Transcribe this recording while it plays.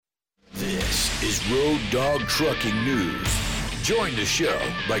is Road Dog Trucking News. Join the show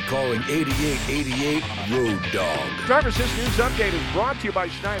by calling 8888 Road Dog. Driver Assist News Update is brought to you by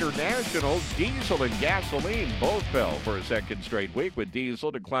Schneider National. Diesel and gasoline both fell for a second straight week, with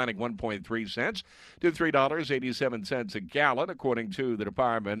diesel declining 1.3 cents to $3.87 a gallon, according to the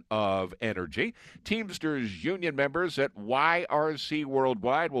Department of Energy. Teamsters union members at YRC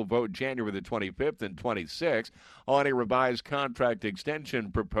Worldwide will vote January the 25th and 26th on a revised contract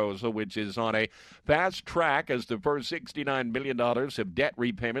extension proposal, which is on a fast track as the first $69 million of debt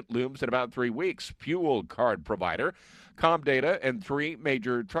repayment looms in about 3 weeks. Fuel card provider Comdata and 3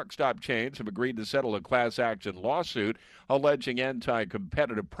 major truck stop chains have agreed to settle a class action lawsuit alleging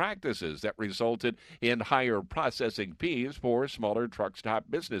anti-competitive practices that resulted in higher processing fees for smaller truck stop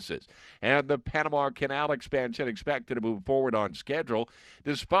businesses. And the Panama Canal expansion expected to move forward on schedule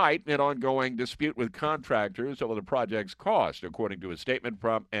despite an ongoing dispute with contractors over the project's cost, according to a statement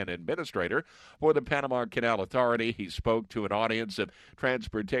from an administrator for the Panama Canal Authority. He spoke to an audience of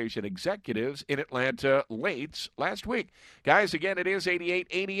transportation executives in Atlanta late last week. Guys, again, it is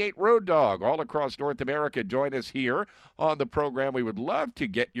 8888 Road Dog all across North America. Join us here on the program. We would love to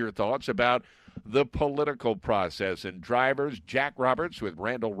get your thoughts about the political process and drivers. Jack Roberts with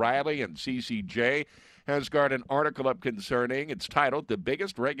Randall Riley and CCJ has got an article up concerning, it's titled, "The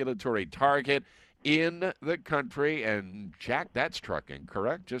Biggest Regulatory Target in the Country." And Jack, that's trucking,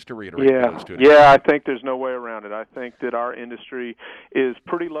 correct? Just to reiterate. Yeah, I think there's no way around it. I think that our industry is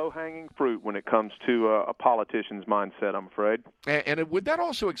pretty low-hanging fruit when it comes to a politician's mindset, I'm afraid. And would that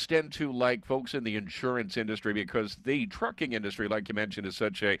also extend to, like, folks in the insurance industry? Because the trucking industry, like you mentioned, is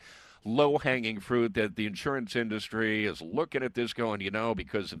such a low-hanging fruit that the insurance industry is looking at this going,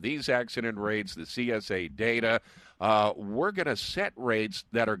 because of these accident rates, the CSA data, we're going to set rates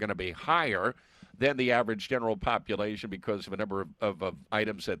that are going to be higher than the average general population because of a number of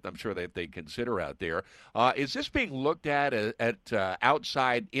items that I'm sure that they consider out there. Is this being looked at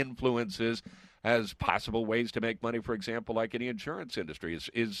outside influences as possible ways to make money, for example, like in the insurance industry?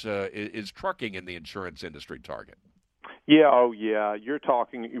 Is trucking in the insurance industry target? Yeah, you're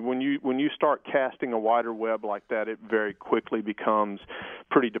talking when you start casting a wider web like that, it very quickly becomes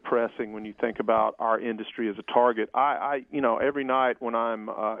pretty depressing when you think about our industry as a target. I every night when I'm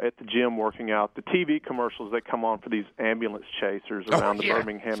at the gym working out, the TV commercials that come on for these ambulance chasers around the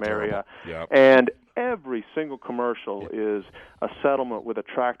Birmingham area, and every single commercial is a settlement with a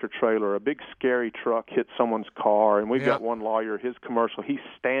tractor trailer. A big scary truck hits someone's car, and we've got one lawyer. His commercial, he's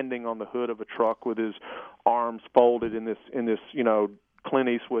standing on the hood of a truck with his arms folded in this Clint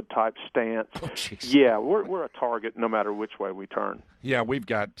Eastwood type stance. We're a target no matter which way we turn. Yeah, we've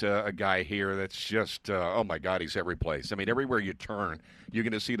got a guy here that's just, oh my God, he's every place. I mean, everywhere you turn, you're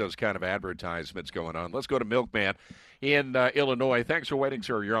going to see those kind of advertisements going on. Let's go to Milkman in Illinois. Thanks for waiting,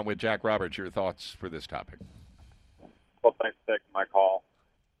 sir. You're on with Jack Roberts. Your thoughts for this topic? Well, thanks for taking my call.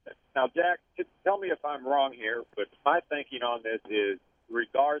 Now, Jack, just tell me if I'm wrong here, but my thinking on this is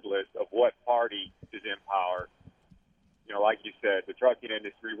regardless of what party is in power, like you said, the trucking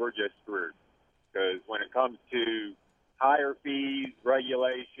industry, we're just screwed. Because when it comes to higher fees,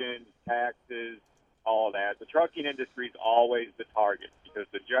 regulations, taxes, all that, the trucking industry is always the target because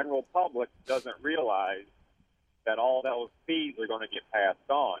the general public doesn't realize that all those fees are going to get passed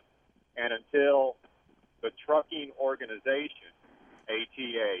on. And until the trucking organization,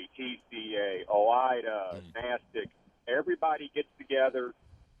 ATA, TCA, OIDA, NASTC, everybody gets together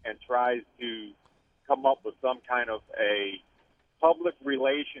and tries to come up with some kind of a public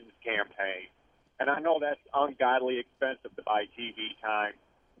relations campaign. And I know that's ungodly expensive to buy TV time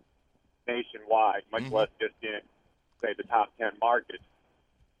nationwide, much less just in, say, the top 10 markets.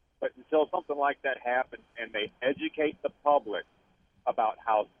 But until something like that happens and they educate the public about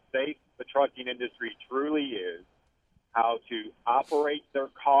how safe the trucking industry truly is, how to operate their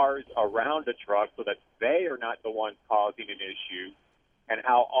cars around a truck so that they are not the ones causing an issue, and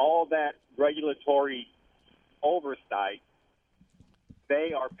how all that regulatory oversight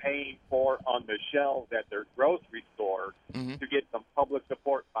they are paying for on the shelves at their grocery store to get some public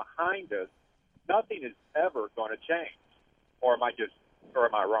support behind us, nothing is ever going to change. Or am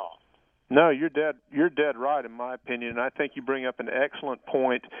I wrong? No, you're dead right in my opinion. And I think you bring up an excellent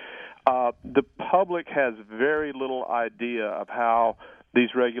point. The public has very little idea of how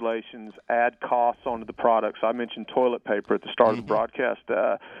these regulations add costs onto the products. I mentioned toilet paper at the start of the broadcast.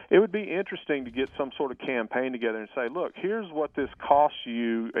 It would be interesting to get some sort of campaign together and say, look, here's what this costs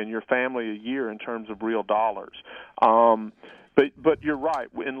you and your family a year in terms of real dollars. But you're right.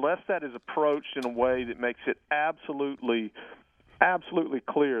 Unless that is approached in a way that makes it absolutely absolutely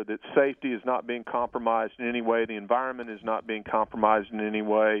clear that safety is not being compromised in any way, the environment is not being compromised in any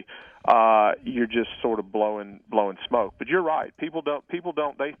way, you're just sort of blowing smoke. But you're right. People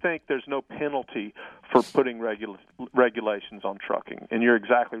don't. They think there's no penalty for putting regulations on trucking, and you're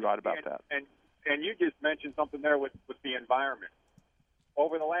exactly right about that. And you just mentioned something there with the environment.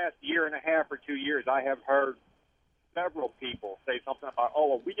 Over the last year and a half or 2 years, I have heard several people say something about,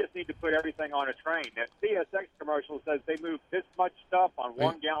 we just need to put everything on a train. That CSX commercial says they move this much stuff on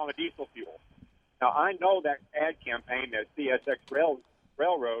 1 gallon of diesel fuel. Now, I know that ad campaign that CSX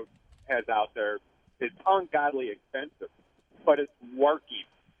Railroad has out there is ungodly expensive, but it's working.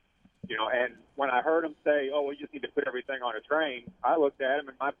 And when I heard him say, we just need to put everything on a train, I looked at him,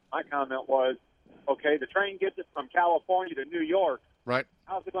 and my comment was, okay, the train gets it from California to New York. Right.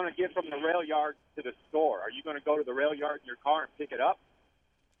 How's it going to get from the rail yard to the store? Are you going to go to the rail yard in your car and pick it up?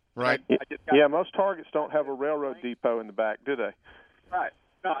 Right. Most Targets don't have a railroad depot in the back, do they? Right.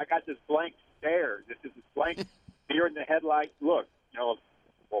 No, I got this blank stare. This is this blank deer in the headlight look.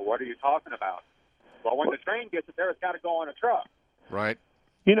 What are you talking about? Well, when the train gets it there, it's got to go on a truck. Right.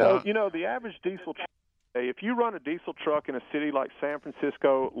 The average diesel truck, if you run a diesel truck in a city like San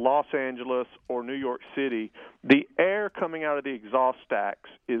Francisco, Los Angeles, or New York City, the air coming out of the exhaust stacks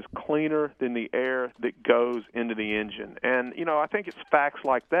is cleaner than the air that goes into the engine. And, I think it's facts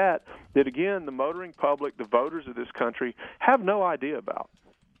like that, again, the motoring public, the voters of this country, have no idea about.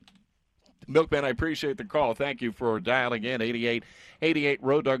 Milkman, I appreciate the call. Thank you for dialing in, 8888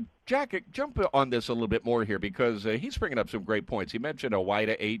 Road Dog. Jack, jump on this a little bit more here because he's bringing up some great points. He mentioned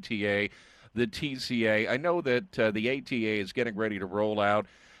OOIDA, ATA, the TCA. I know that the ATA is getting ready to roll out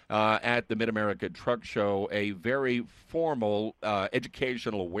at the Mid-America Truck Show a very formal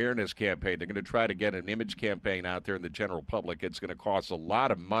educational awareness campaign. They're going to try to get an image campaign out there in the general public. It's going to cost a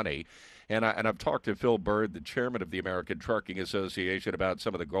lot of money. And I've talked to Phil Bird, the chairman of the American Trucking Association, about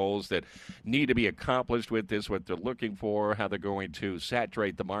some of the goals that need to be accomplished with this, what they're looking for, how they're going to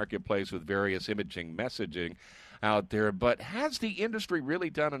saturate the marketplace with various imaging messaging out there. But has the industry really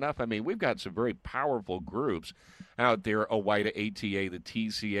done enough? I mean, we've got some very powerful groups out there, OOIDA, ATA, the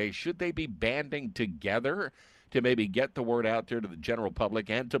TCA. Should they be banding together to maybe get the word out there to the general public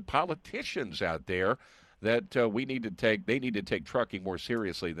and to politicians out there that they need to take trucking more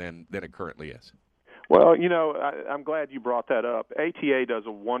seriously than it currently is? Well, I'm glad you brought that up. ATA does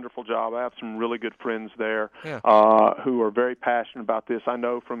a wonderful job. I have some really good friends there who are very passionate about this. I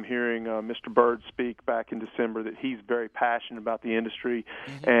know from hearing Mr. Bird speak back in December that he's very passionate about the industry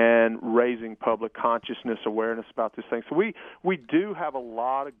and raising public consciousness, awareness about this thing. So we do have a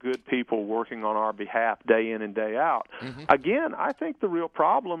lot of good people working on our behalf day in and day out. Again, I think the real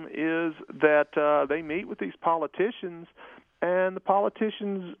problem is that they meet with these politicians, and the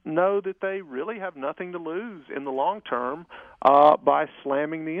politicians know that they really have nothing to lose in the long term by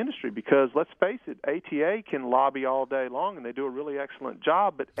slamming the industry. Because let's face it, ATA can lobby all day long, and they do a really excellent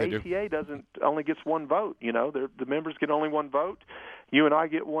job. But ATA only gets one vote. The members get only one vote. You and I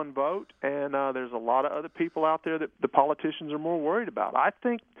get one vote, and there's a lot of other people out there that the politicians are more worried about. I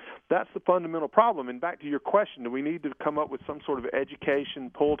think that's the fundamental problem. And back to your question, do we need to come up with some sort of education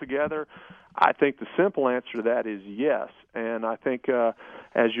pull together? I think the simple answer to that is yes. And I think,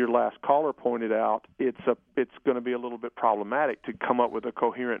 as your last caller pointed out, it's going to be a little bit problematic to come up with a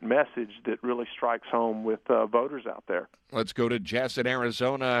coherent message that really strikes home with voters out there. Let's go to Jess in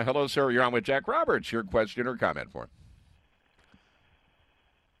Arizona. Hello, sir. You're on with Jack Roberts. Your question or comment for him?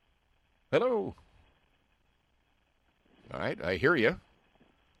 Hello. All right, I hear you.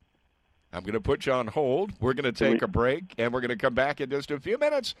 I'm going to put you on hold. We're going to take a break, and we're going to come back in just a few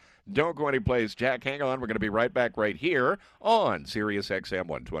minutes. Don't go anyplace. Jack, hang on. We're going to be right back right here on Sirius XM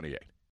 128.